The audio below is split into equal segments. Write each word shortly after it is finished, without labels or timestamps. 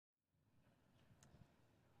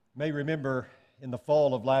May remember in the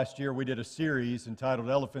fall of last year, we did a series entitled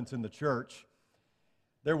Elephants in the Church.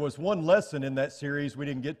 There was one lesson in that series we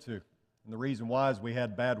didn't get to. And the reason why is we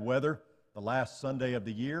had bad weather the last Sunday of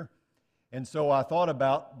the year. And so I thought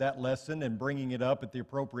about that lesson and bringing it up at the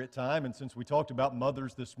appropriate time. And since we talked about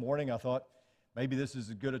mothers this morning, I thought maybe this is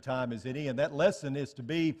as good a time as any. And that lesson is to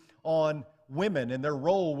be on women and their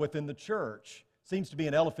role within the church. Seems to be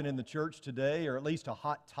an elephant in the church today, or at least a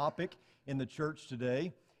hot topic in the church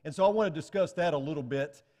today. And so I want to discuss that a little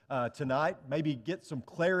bit tonight, maybe get some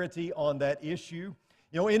clarity on that issue.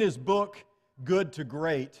 You know, in his book, Good to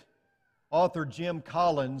Great, author Jim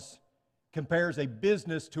Collins compares a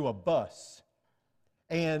business to a bus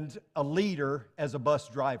and a leader as a bus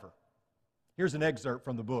driver. Here's an excerpt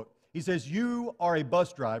from the book. He says, "You are a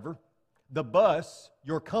bus driver. The bus,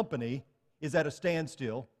 your company, is at a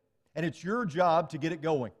standstill, and it's your job to get it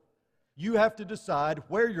going. You have to decide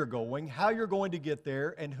where you're going, how you're going to get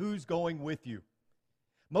there, and who's going with you.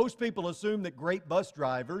 Most people assume that great bus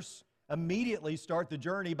drivers immediately start the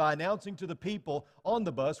journey by announcing to the people on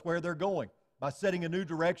the bus where they're going, by setting a new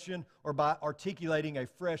direction, or by articulating a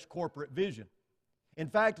fresh corporate vision. In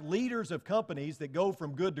fact, leaders of companies that go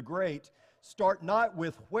from good to great start not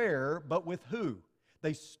with where, but with who.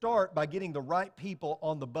 They start by getting the right people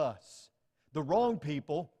on the bus, the wrong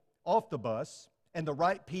people off the bus, and the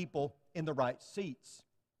right people in the right seats.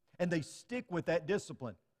 And they stick with that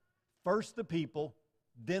discipline. First the people,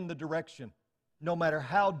 then the direction, no matter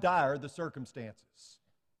how dire the circumstances."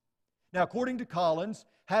 Now, according to Collins,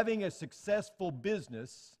 having a successful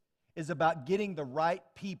business is about getting the right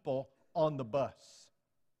people on the bus.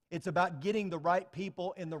 It's about getting the right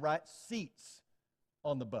people in the right seats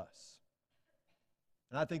on the bus.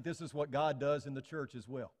 And I think this is what God does in the church as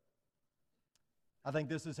well. I think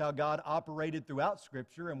this is how God operated throughout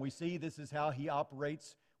Scripture, and we see this is how He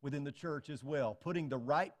operates within the church as well, putting the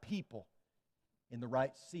right people in the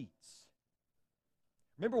right seats.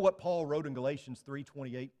 Remember what Paul wrote in Galatians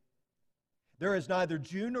 3:28? "There is neither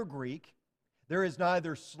Jew nor Greek, there is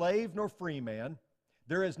neither slave nor free man,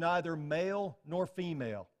 there is neither male nor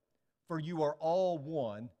female, for you are all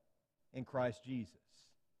one in Christ Jesus."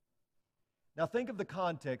 Now think of the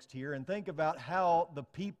context here and think about how the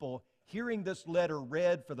people hearing this letter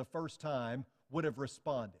read for the first time would have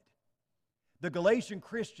responded. The Galatian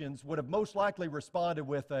Christians would have most likely responded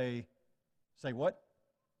with a, say what?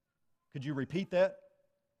 Could you repeat that?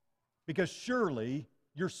 Because surely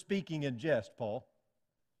you're speaking in jest, Paul.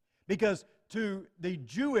 Because to the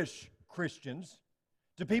Jewish Christians,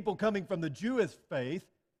 to people coming from the Jewish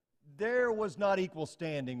faith, there was not equal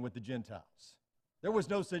standing with the Gentiles. There was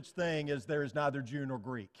no such thing as there is neither Jew nor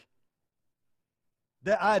Greek.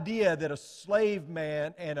 The idea that a slave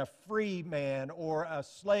man and a free man or a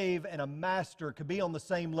slave and a master could be on the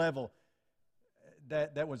same level,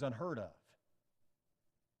 that was unheard of.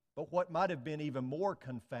 But what might have been even more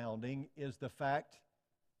confounding is the fact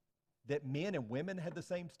that men and women had the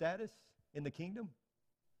same status in the kingdom.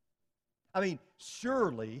 I mean,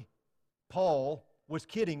 surely Paul was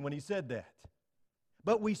kidding when he said that.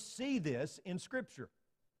 But we see this in Scripture.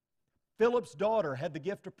 Philip's daughter had the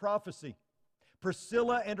gift of prophecy.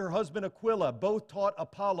 Priscilla and her husband Aquila both taught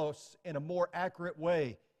Apollos in a more accurate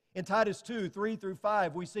way. In Titus 2,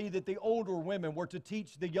 3-5, we see that the older women were to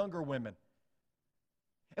teach the younger women.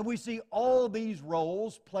 And we see all these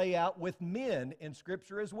roles play out with men in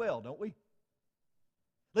Scripture as well, don't we?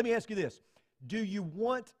 Let me ask you this. Do you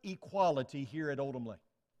want equality here at Oldham Lane?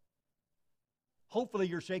 Hopefully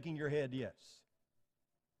you're shaking your head yes.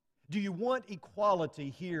 Do you want equality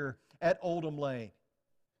here at Oldham Lane?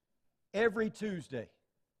 Every Tuesday,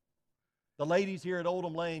 the ladies here at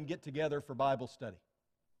Oldham Lane get together for Bible study.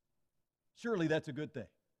 Surely that's a good thing.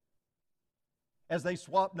 As they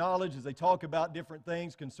swap knowledge, as they talk about different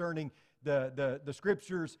things concerning the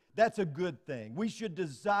Scriptures, that's a good thing. We should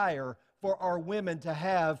desire for our women to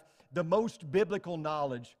have the most biblical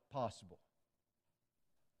knowledge possible.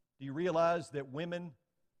 Do you realize that women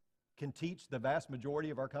can teach the vast majority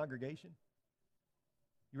of our congregation?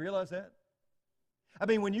 You realize that? I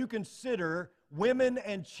mean, when you consider women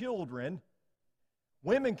and children,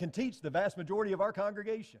 women can teach the vast majority of our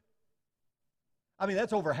congregation. I mean,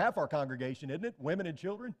 that's over half our congregation, isn't it? Women and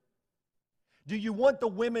children. Do you want the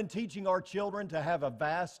women teaching our children to have a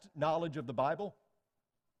vast knowledge of the Bible?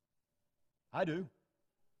 I do.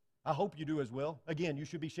 I hope you do as well. Again, you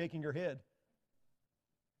should be shaking your head.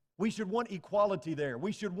 We should want equality there.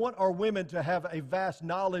 We should want our women to have a vast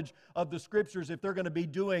knowledge of the Scriptures if they're going to be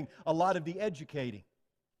doing a lot of the educating.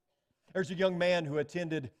 There's a young man who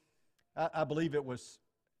attended, I believe it was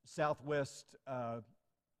Southwest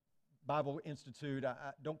Bible Institute.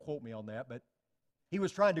 Don't quote me on that, but He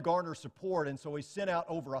was trying to garner support, and so he sent out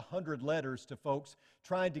over 100 letters to folks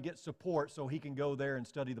trying to get support so he can go there and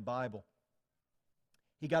study the Bible.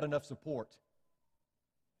 He got enough support.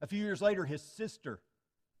 A few years later, his sister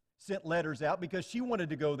sent letters out because she wanted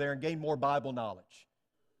to go there and gain more Bible knowledge.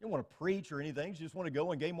 She didn't want to preach or anything. She just wanted to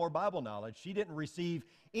go and gain more Bible knowledge. She didn't receive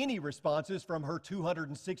any responses from her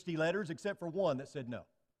 260 letters except for one that said no.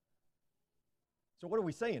 So what are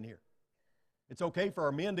we saying here? It's okay for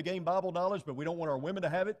our men to gain Bible knowledge, but we don't want our women to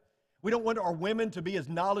have it. We don't want our women to be as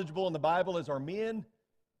knowledgeable in the Bible as our men.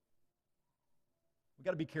 We've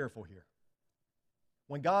got to be careful here.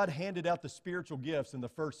 When God handed out the spiritual gifts in the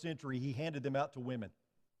first century, He handed them out to women.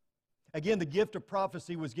 Again, the gift of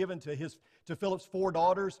prophecy was given to Philip's 4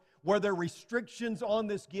 daughters. Were there restrictions on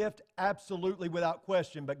this gift? Absolutely, without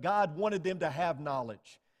question. But God wanted them to have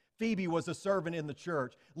knowledge. Phoebe was a servant in the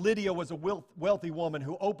church. Lydia was a wealthy woman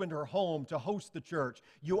who opened her home to host the church.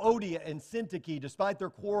 Euodia and Syntyche, despite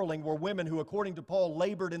their quarreling, were women who, according to Paul,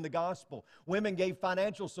 labored in the gospel. Women gave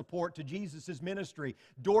financial support to Jesus' ministry.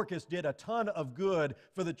 Dorcas did a ton of good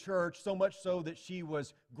for the church, so much so that she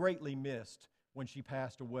was greatly missed when she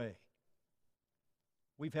passed away.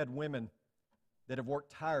 We've had women that have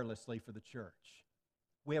worked tirelessly for the church.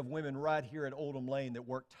 We have women right here at Oldham Lane that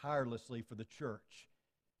work tirelessly for the church.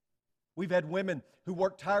 We've had women who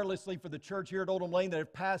work tirelessly for the church here at Oldham Lane that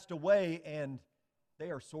have passed away, and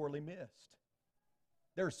they are sorely missed.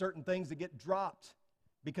 There are certain things that get dropped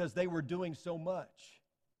because they were doing so much.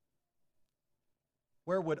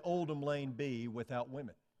 Where would Oldham Lane be without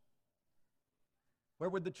women? Where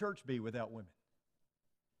would the church be without women?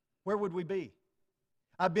 Where would we be?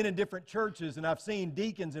 I've been in different churches, and I've seen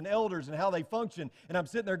deacons and elders and how they function, and I'm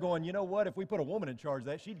sitting there going, you know what? If we put a woman in charge of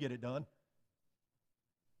that, she'd get it done.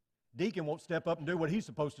 Deacon won't step up and do what he's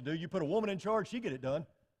supposed to do. You put a woman in charge, she get it done.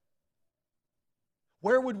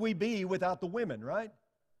 Where would we be without the women, right?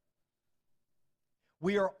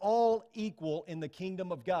 We are all equal in the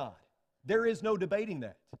kingdom of God. There is no debating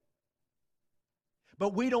that.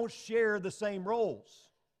 But we don't share the same roles.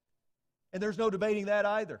 And there's no debating that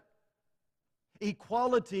either.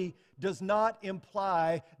 Equality does not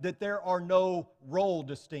imply that there are no role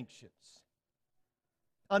distinctions.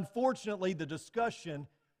 Unfortunately, the discussion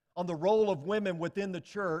on the role of women within the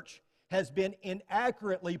church has been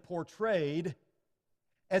inaccurately portrayed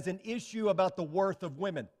as an issue about the worth of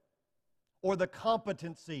women, or the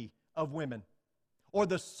competency of women, or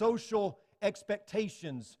the social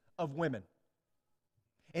expectations of women.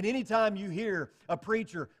 And anytime you hear a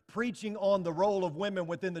preacher preaching on the role of women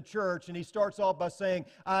within the church, and he starts off by saying,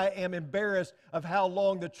 I am embarrassed of how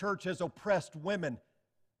long the church has oppressed women,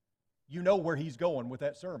 you know where he's going with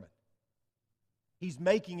that sermon. He's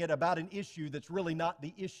making it about an issue that's really not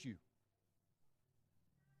the issue.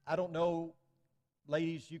 I don't know,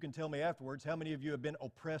 ladies, you can tell me afterwards, how many of you have been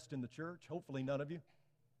oppressed in the church? Hopefully none of you.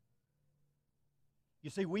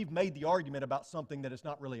 You see, we've made the argument about something that it's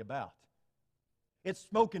not really about. It's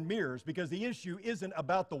smoke and mirrors, because the issue isn't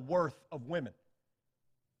about the worth of women.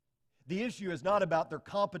 The issue is not about their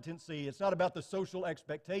competency. It's not about the social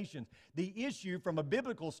expectations. The issue from a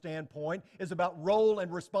biblical standpoint is about role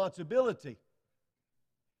and responsibility.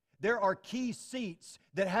 There are key seats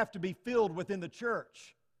that have to be filled within the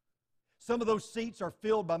church. Some of those seats are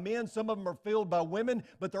filled by men, some of them are filled by women,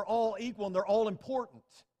 but they're all equal and they're all important,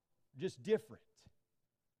 just different.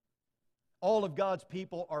 All of God's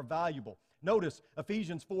people are valuable. Notice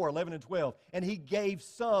Ephesians 4, 11 and 12. And He gave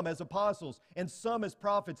some as apostles, and some as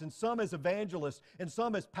prophets, and some as evangelists, and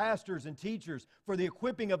some as pastors and teachers, for the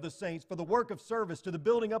equipping of the saints, for the work of service, to the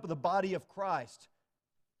building up of the body of Christ.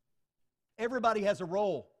 Everybody has a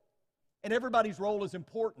role. And everybody's role is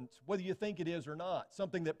important, whether you think it is or not.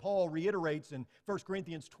 Something that Paul reiterates in 1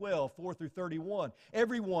 Corinthians 12, 4 through 31.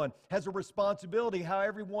 Everyone has a responsibility,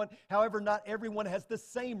 however, not everyone has the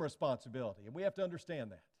same responsibility. And we have to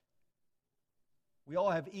understand that. We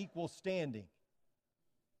all have equal standing.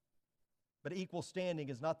 But equal standing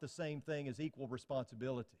is not the same thing as equal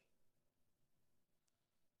responsibility.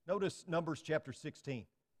 Notice Numbers chapter 16.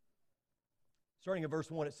 Starting in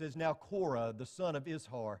verse 1, it says, Now Korah, the son of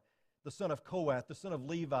Izhar, the son of Kohath, the son of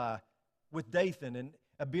Levi, with Dathan and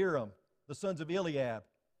Abiram, the sons of Eliab,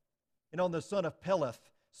 and on the son of Peleth,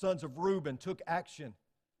 sons of Reuben, took action.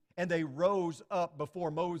 And they rose up before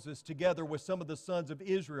Moses together with some of the sons of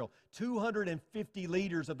Israel, 250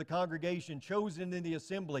 leaders of the congregation chosen in the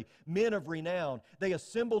assembly, men of renown. They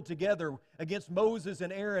assembled together against Moses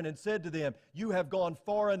and Aaron and said to them, You have gone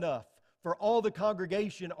far enough, for all the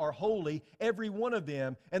congregation are holy, every one of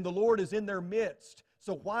them, and the Lord is in their midst.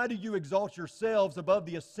 So why do you exalt yourselves above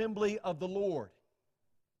the assembly of the Lord?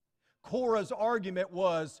 Korah's argument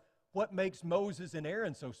was, what makes Moses and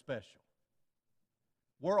Aaron so special.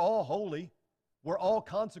 We're all holy. We're all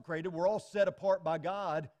consecrated. We're all set apart by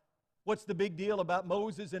God. What's the big deal about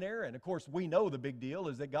Moses and Aaron? Of course, we know the big deal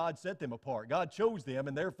is that God set them apart. God chose them,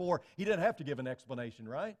 and therefore, He didn't have to give an explanation,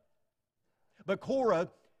 right? But Korah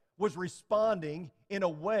was responding in a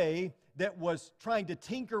way that was trying to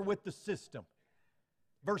tinker with the system.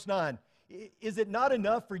 Verse 9, is it not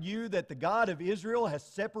enough for you that the God of Israel has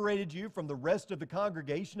separated you from the rest of the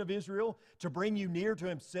congregation of Israel to bring you near to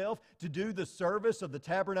Himself, to do the service of the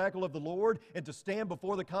tabernacle of the Lord, and to stand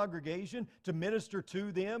before the congregation to minister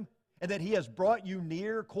to them? And that He has brought you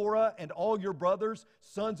near, Korah, and all your brothers,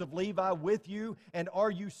 sons of Levi, with you, and are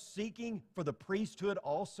you seeking for the priesthood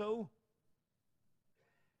also?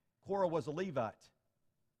 Korah was a Levite,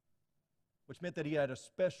 which meant that he had a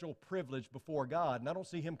special privilege before God. And I don't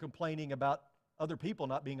see him complaining about other people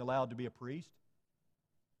not being allowed to be a priest.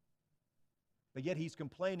 But yet he's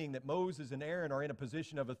complaining that Moses and Aaron are in a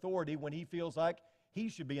position of authority when he feels like he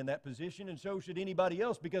should be in that position, and so should anybody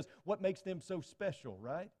else, because what makes them so special,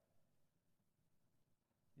 right?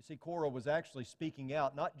 You see, Korah was actually speaking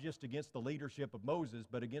out not just against the leadership of Moses,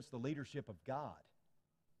 but against the leadership of God.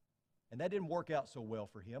 And that didn't work out so well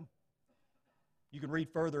for him. You can read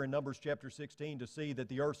further in Numbers chapter 16 to see that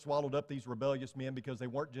the earth swallowed up these rebellious men because they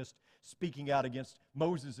weren't just speaking out against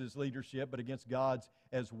Moses' leadership, but against God's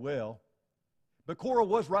as well. But Korah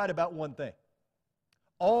was right about one thing.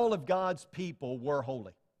 All of God's people were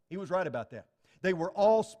holy. He was right about that. They were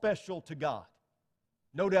all special to God.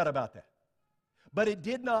 No doubt about that. But it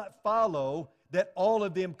did not follow that all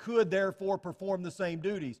of them could therefore perform the same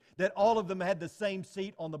duties, that all of them had the same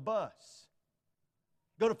seat on the bus.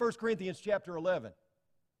 Go to 1 Corinthians chapter 11.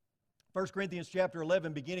 1 Corinthians chapter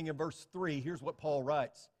 11, beginning in verse 3, here's what Paul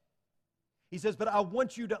writes. He says, "But I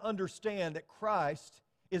want you to understand that Christ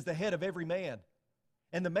is the head of every man,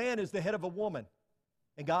 and the man is the head of a woman,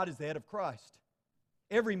 and God is the head of Christ.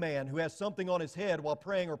 Every man who has something on his head while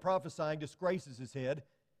praying or prophesying disgraces his head.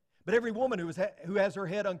 But every woman who has her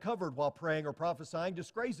head uncovered while praying or prophesying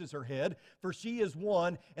disgraces her head, for she is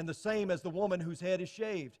one and the same as the woman whose head is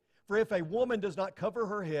shaved. For if a woman does not cover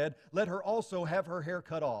her head, let her also have her hair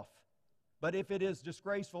cut off. But if it is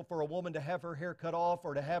disgraceful for a woman to have her hair cut off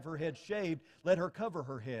or to have her head shaved, let her cover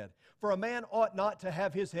her head. For a man ought not to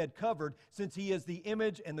have his head covered, since he is the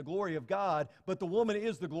image and the glory of God, but the woman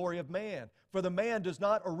is the glory of man. For the man does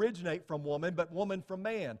not originate from woman, but woman from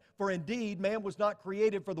man. For indeed, man was not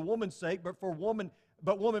created for the woman's sake, but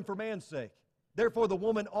woman for man's sake. Therefore the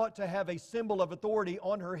woman ought to have a symbol of authority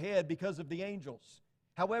on her head because of the angels.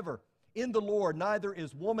 However, in the Lord neither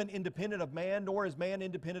is woman independent of man, nor is man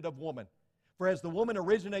independent of woman. For as the woman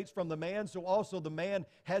originates from the man, so also the man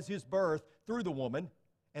has his birth through the woman,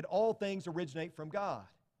 and all things originate from God.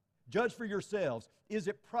 Judge for yourselves, is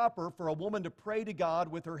it proper for a woman to pray to God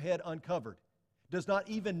with her head uncovered? Does not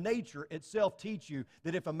even nature itself teach you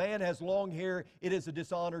that if a man has long hair, it is a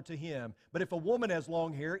dishonor to him? But if a woman has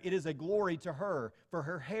long hair, it is a glory to her, for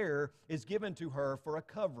her hair is given to her for a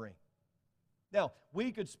covering." Now,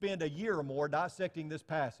 we could spend a year or more dissecting this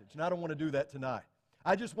passage, and I don't want to do that tonight.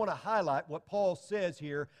 I just want to highlight what Paul says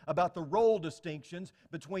here about the role distinctions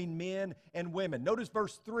between men and women. Notice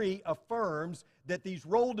verse 3 affirms that these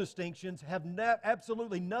role distinctions have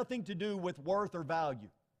absolutely nothing to do with worth or value.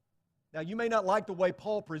 Now, you may not like the way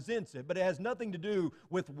Paul presents it, but it has nothing to do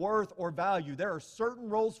with worth or value. There are certain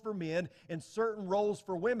roles for men and certain roles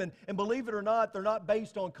for women, and believe it or not, they're not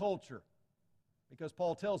based on culture, because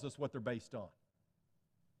Paul tells us what they're based on.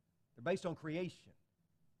 They're based on creation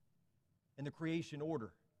and the creation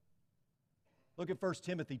order. Look at 1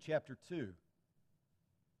 Timothy chapter 2.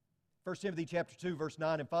 1 Timothy chapter 2, verse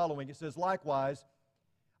 9 and following, it says, "Likewise,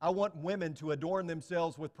 I want women to adorn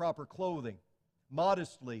themselves with proper clothing,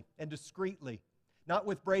 modestly and discreetly, not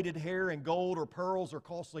with braided hair and gold or pearls or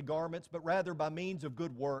costly garments, but rather by means of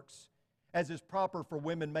good works, as is proper for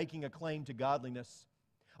women making a claim to godliness.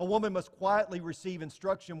 A woman must quietly receive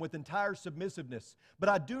instruction with entire submissiveness, but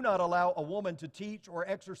I do not allow a woman to teach or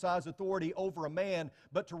exercise authority over a man,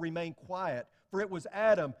 but to remain quiet. For it was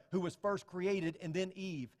Adam who was first created, and then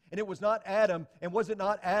Eve. And it was not Adam, and was it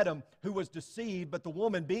not Adam who was deceived, but the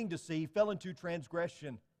woman being deceived fell into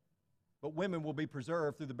transgression. But women will be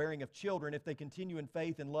preserved through the bearing of children if they continue in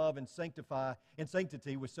faith and love and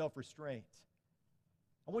sanctity with self-restraint."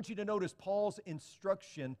 I want you to notice Paul's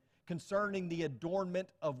instruction concerning the adornment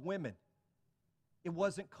of women. It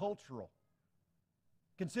wasn't cultural.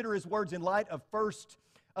 Consider his words in light of 1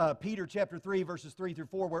 Peter chapter 3, verses 3 through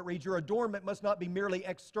 4, where it reads, "Your adornment must not be merely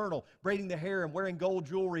external, braiding the hair and wearing gold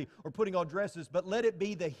jewelry or putting on dresses, but let it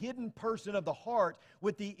be the hidden person of the heart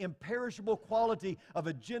with the imperishable quality of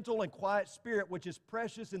a gentle and quiet spirit, which is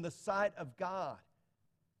precious in the sight of God."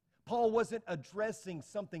 Paul wasn't addressing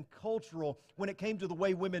something cultural when it came to the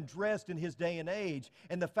way women dressed in his day and age.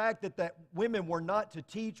 And the fact that women were not to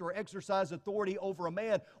teach or exercise authority over a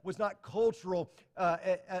man was not cultural,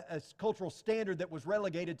 a cultural standard that was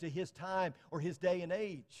relegated to his time or his day and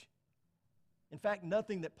age. In fact,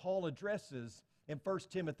 nothing that Paul addresses in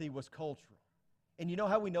 1 Timothy was cultural. And you know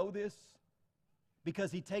how we know this?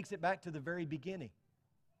 Because he takes it back to the very beginning.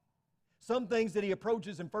 Some things that he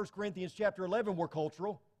approaches in 1 Corinthians chapter 11 were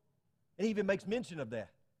cultural. And he even makes mention of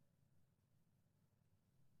that.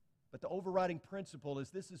 But the overriding principle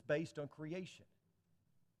is this is based on creation,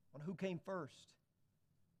 on who came first.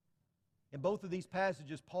 In both of these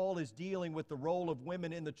passages, Paul is dealing with the role of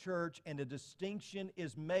women in the church, and a distinction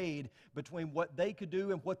is made between what they could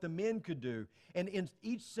do and what the men could do. And in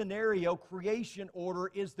each scenario, creation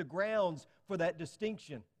order is the grounds for that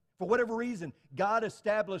distinction. For whatever reason, God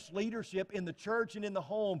established leadership in the church and in the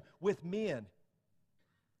home with men.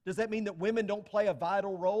 Does that mean that women don't play a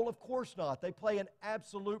vital role? Of course not. They play an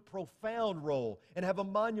absolute profound role and have a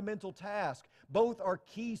monumental task. Both are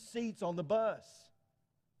key seats on the bus.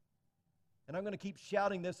 And I'm going to keep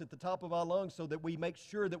shouting this at the top of my lungs so that we make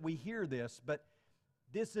sure that we hear this, but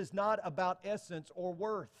this is not about essence or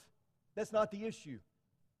worth. That's not the issue.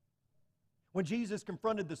 When Jesus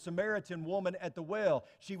confronted the Samaritan woman at the well,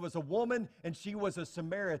 she was a woman and she was a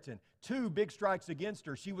Samaritan. 2 big strikes against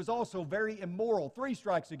her. She was also very immoral. 3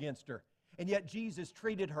 strikes against her. And yet Jesus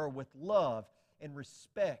treated her with love and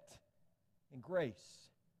respect and grace.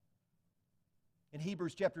 In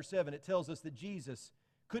Hebrews chapter 7, it tells us that Jesus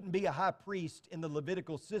couldn't be a high priest in the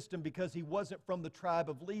Levitical system because he wasn't from the tribe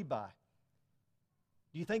of Levi.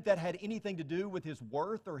 Do you think that had anything to do with his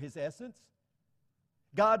worth or his essence?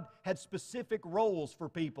 God had specific roles for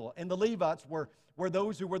people, and the Levites were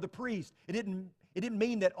those who were the priests. It didn't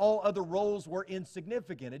mean that all other roles were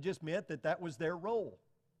insignificant. It just meant that that was their role.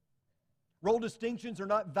 Role distinctions are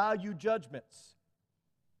not value judgments.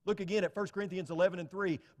 Look again at 1 Corinthians 11 and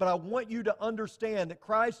 3. "But I want you to understand that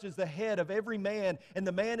Christ is the head of every man, and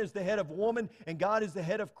the man is the head of woman, and God is the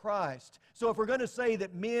head of Christ." So if we're going to say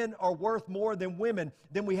that men are worth more than women,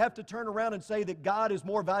 then we have to turn around and say that God is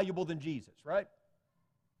more valuable than Jesus, right?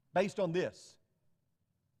 Based on this.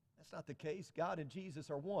 That's not the case. God and Jesus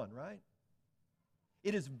are one, right?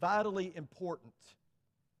 It is vitally important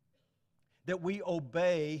that we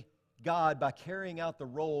obey God by carrying out the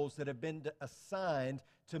roles that have been assigned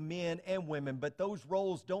to men and women, but those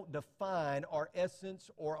roles don't define our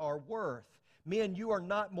essence or our worth. Men, you are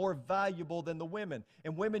not more valuable than the women,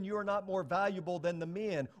 and women, you are not more valuable than the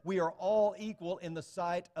men. We are all equal in the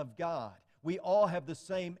sight of God. We all have the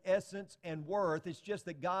same essence and worth. It's just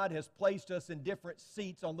that God has placed us in different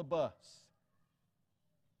seats on the bus.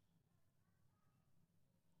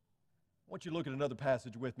 I want you to look at another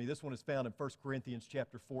passage with me. This one is found in 1 Corinthians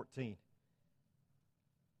chapter 14.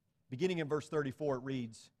 Beginning in verse 34, it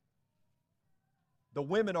reads, "The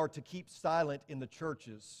women are to keep silent in the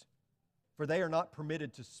churches, for they are not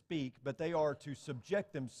permitted to speak, but they are to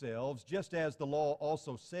subject themselves, just as the law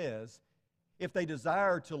also says. If they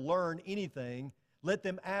desire to learn anything, let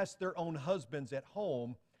them ask their own husbands at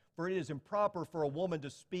home, for it is improper for a woman to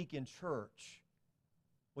speak in church.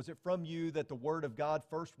 Was it from you that the word of God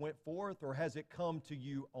first went forth, or has it come to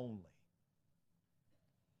you only?"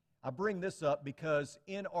 I bring this up because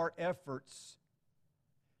in our efforts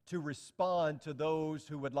to respond to those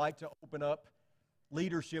who would like to open up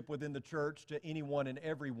leadership within the church to anyone and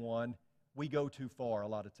everyone, we go too far a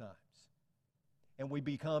lot of times. And we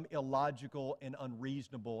become illogical and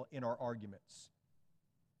unreasonable in our arguments.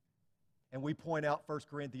 And we point out 1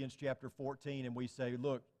 Corinthians chapter 14 and we say,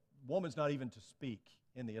 look, woman's not even to speak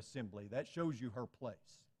in the assembly. That shows you her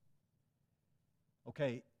place.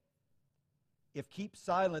 Okay, if keep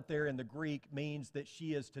silent there in the Greek means that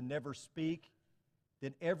she is to never speak,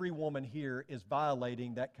 then every woman here is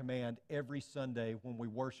violating that command every Sunday when we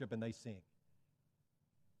worship and they sing.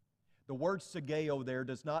 The word sageo there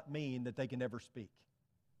does not mean that they can never speak.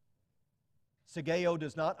 Sageo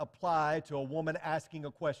does not apply to a woman asking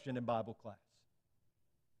a question in Bible class.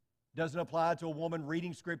 Doesn't apply to a woman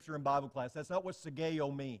reading Scripture in Bible class. That's not what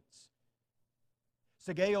sageo means.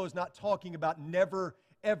 Sageo is not talking about never,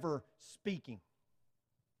 ever speaking.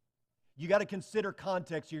 You got to consider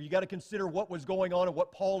context here. You got to consider what was going on and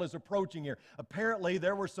what Paul is approaching here. Apparently,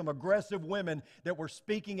 there were some aggressive women that were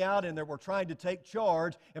speaking out and that were trying to take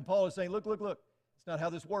charge. And Paul is saying, look. It's not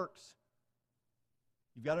how this works.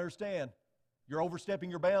 You've got to understand, you're overstepping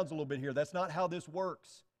your bounds a little bit here. That's not how this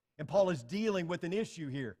works. And Paul is dealing with an issue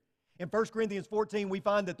here. In 1 Corinthians 14, we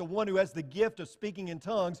find that the one who has the gift of speaking in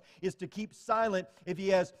tongues is to keep silent if he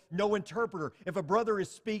has no interpreter. If a brother is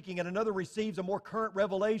speaking and another receives a more current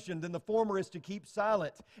revelation, then the former is to keep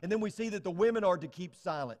silent. And then we see that the women are to keep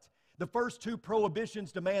silent. The first two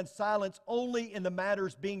prohibitions demand silence only in the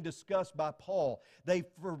matters being discussed by Paul. They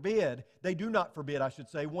do not forbid,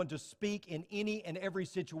 one to speak in any and every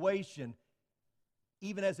situation,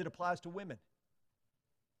 even as it applies to women.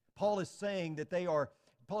 Paul is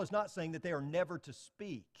not saying that they are never to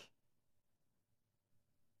speak.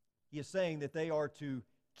 He is saying that they are to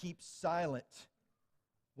keep silent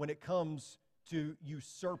when it comes to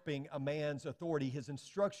usurping a man's authority. His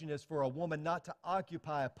instruction is for a woman not to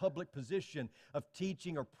occupy a public position of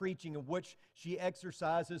teaching or preaching in which she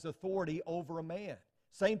exercises authority over a man.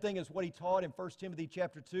 Same thing as what he taught in 1 Timothy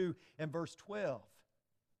chapter 2 and verse 12.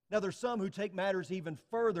 Now there's some who take matters even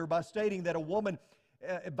further by stating that a woman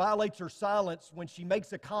violates her silence when she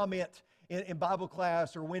makes a comment in Bible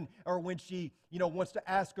class or when she wants to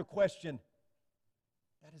ask a question.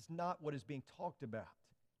 That is not what is being talked about.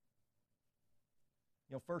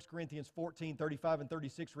 1 Corinthians 14, 35 and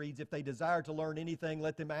 36 reads, "If they desire to learn anything,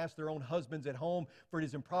 let them ask their own husbands at home, for it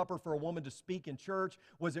is improper for a woman to speak in church.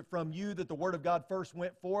 Was it from you that the word of God first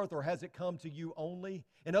went forth, or has it come to you only?"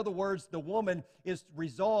 In other words, the woman is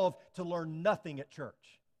resolved to learn nothing at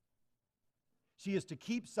church. She is to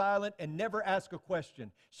keep silent and never ask a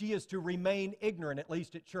question. She is to remain ignorant, at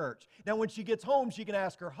least at church. Now, when she gets home, she can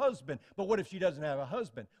ask her husband, but what if she doesn't have a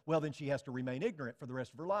husband? Well, then she has to remain ignorant for the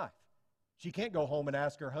rest of her life. She can't go home and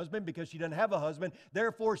ask her husband because she doesn't have a husband.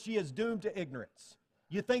 Therefore, she is doomed to ignorance.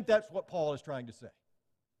 You think that's what Paul is trying to say?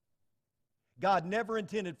 God never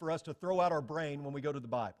intended for us to throw out our brain when we go to the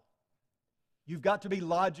Bible. You've got to be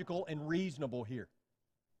logical and reasonable here.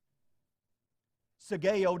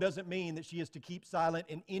 Sageo doesn't mean that she is to keep silent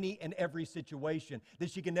in any and every situation, that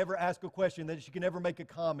she can never ask a question, that she can never make a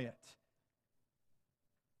comment.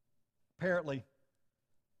 Apparently,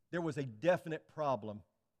 there was a definite problem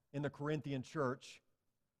in the Corinthian church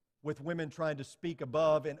with women trying to speak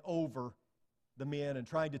above and over the men and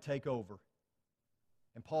trying to take over.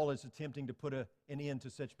 And Paul is attempting to put an end to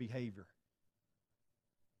such behavior.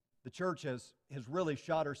 The church has really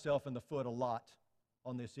shot herself in the foot a lot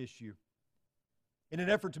on this issue. In an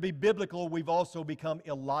effort to be biblical, we've also become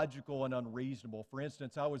illogical and unreasonable. For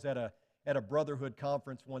instance, I was at a brotherhood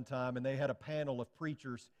conference one time, and they had a panel of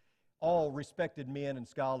preachers, all respected men and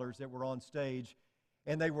scholars that were on stage,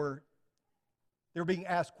 and they were being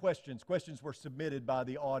asked questions. Questions were submitted by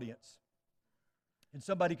the audience. And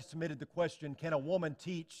somebody submitted the question, can a woman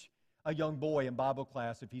teach a young boy in Bible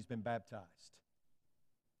class if he's been baptized?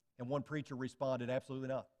 And one preacher responded, absolutely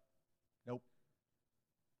not. Nope.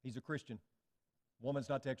 He's a Christian. Woman's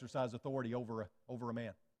not to exercise authority over a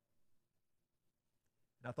man.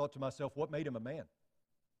 And I thought to myself, what made him a man?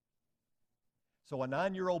 So a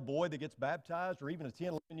 9-year-old boy that gets baptized, or even a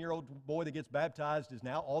 10, 11-year-old boy that gets baptized is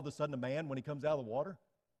now all of a sudden a man when he comes out of the water?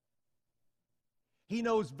 He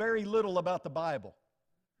knows very little about the Bible.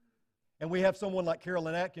 And we have someone like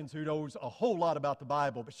Carolyn Atkins who knows a whole lot about the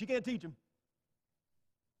Bible, but she can't teach him.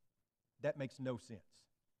 That makes no sense.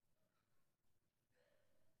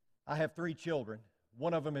 I have 3 children.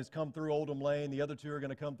 One of them has come through Oldham Lane. The other 2 are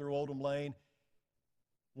going to come through Oldham Lane.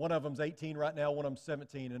 One of them's 18 right now, one of them's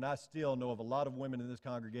 17, and I still know of a lot of women in this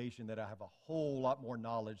congregation that I have a whole lot more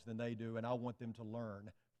knowledge than they do, and I want them to learn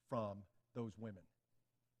from those women.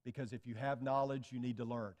 Because if you have knowledge, you need to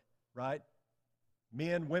learn, right?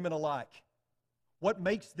 Men, women alike. What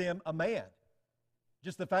makes them a man?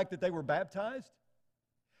 Just the fact that they were baptized?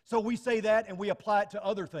 So we say that and we apply it to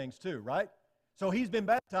other things too, right? So he's been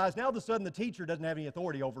baptized. Now all of a sudden the teacher doesn't have any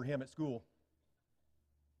authority over him at school.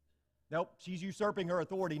 Nope, she's usurping her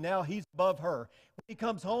authority. Now he's above her. When he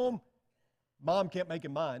comes home, mom can't make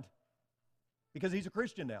him mind because he's a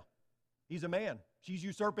Christian now. He's a man. She's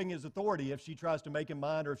usurping his authority if she tries to make him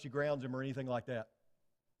mind or if she grounds him or anything like that.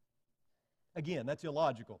 Again, that's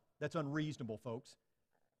illogical. That's unreasonable, folks.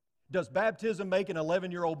 Does baptism make an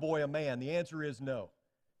 11-year-old boy a man? The answer is no.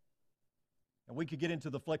 And we could get into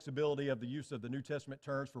the flexibility of the use of the New Testament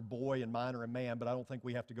terms for boy and minor and man, but I don't think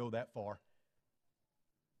we have to go that far.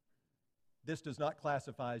 This does not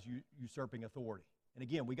classify as usurping authority. And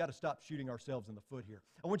again, we got to stop shooting ourselves in the foot here.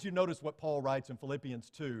 I want you to notice what Paul writes in Philippians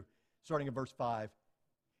 2, starting in verse 5.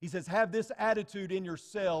 He says, "Have this attitude in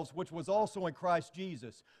yourselves, which was also in Christ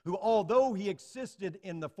Jesus, who, although he existed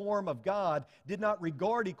in the form of God, did not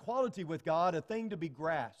regard equality with God a thing to be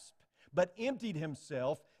grasped, but emptied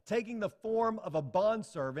himself, taking the form of a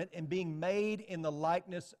bondservant and being made in the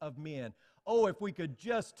likeness of men. Oh, if we could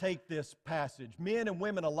just take this passage, men and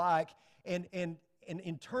women alike, and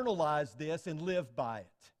internalize this and live by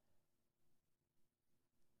it.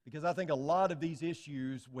 Because I think a lot of these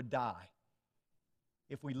issues would die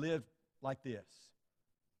if we lived like this.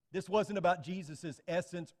 This wasn't about Jesus'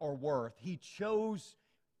 essence or worth. He chose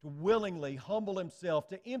to willingly humble himself,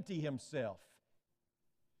 to empty himself,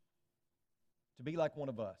 to be like one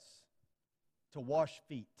of us, to wash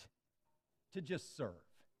feet, to just serve.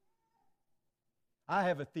 I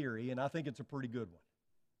have a theory, and I think it's a pretty good one.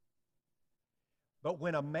 But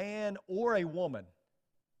when a man or a woman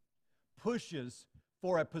pushes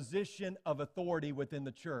for a position of authority within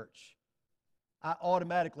the church, I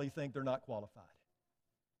automatically think they're not qualified.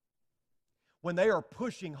 When they are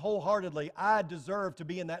pushing wholeheartedly, I deserve to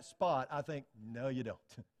be in that spot, I think, no, you don't.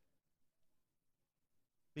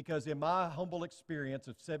 Because in my humble experience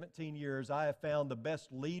of 17 years, I have found the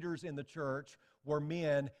best leaders in the church were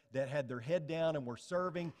men that had their head down and were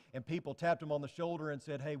serving, and people tapped them on the shoulder and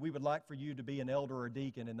said, hey, we would like for you to be an elder or a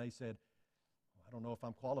deacon. And they said, I don't know if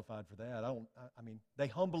I'm qualified for that. They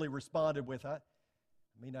humbly responded with, I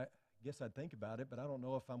guess I'd think about it, but I don't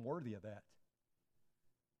know if I'm worthy of that.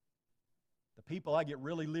 The people I get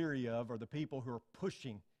really leery of are the people who are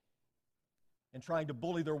pushing and trying to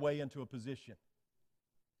bully their way into a position.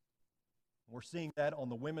 We're seeing that on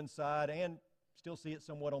the women's side and still see it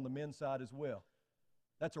somewhat on the men's side as well.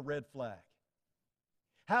 That's a red flag.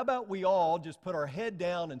 How about we all just put our head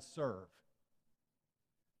down and serve?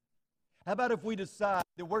 How about if we decide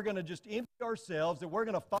that we're going to just empty ourselves, that we're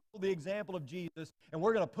going to follow the example of Jesus, and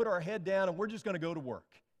we're going to put our head down and we're just going to go to work?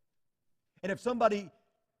 And if somebody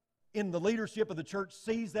in the leadership of the church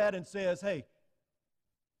sees that and says, hey,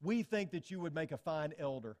 we think that you would make a fine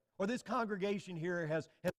elder, or this congregation here has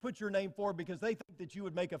put your name forward because they think that you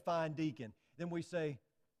would make a fine deacon, then we say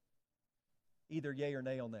either yay or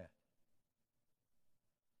nay on that.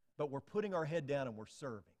 But we're putting our head down and we're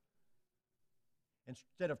serving,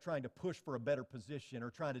 instead of trying to push for a better position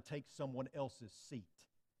or trying to take someone else's seat.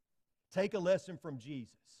 Take a lesson from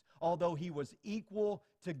Jesus. Although he was equal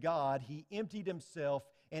to God, he emptied himself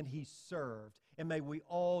and he served. And may we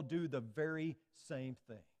all do the very same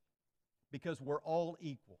thing, because we're all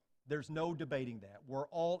equal. There's no debating that. We're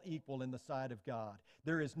all equal in the sight of God.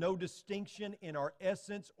 There is no distinction in our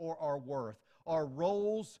essence or our worth. Our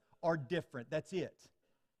roles are different. That's it.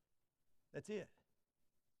 That's it.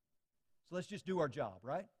 So let's just do our job,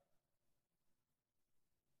 right?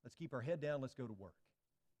 Let's keep our head down. Let's go to work.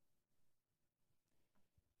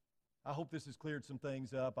 I hope this has cleared some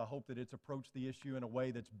things up. I hope that it's approached the issue in a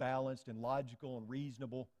way that's balanced and logical and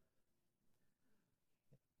reasonable.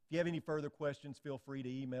 If you have any further questions, feel free to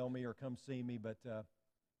email me or come see me, but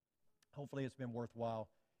hopefully it's been worthwhile.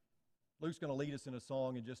 Luke's going to lead us in a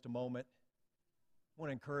song in just a moment. I want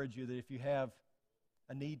to encourage you that if you have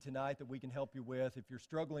a need tonight that we can help you with, if you're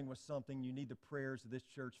struggling with something, you need the prayers of this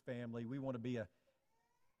church family. We want to be a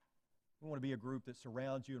group that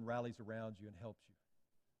surrounds you and rallies around you and helps you.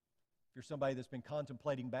 If you're somebody that's been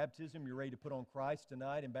contemplating baptism, you're ready to put on Christ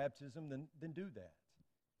tonight in baptism, then do that.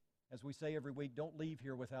 As we say every week, don't leave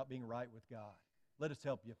here without being right with God. Let us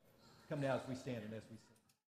help you. Come now as we stand and as we sing.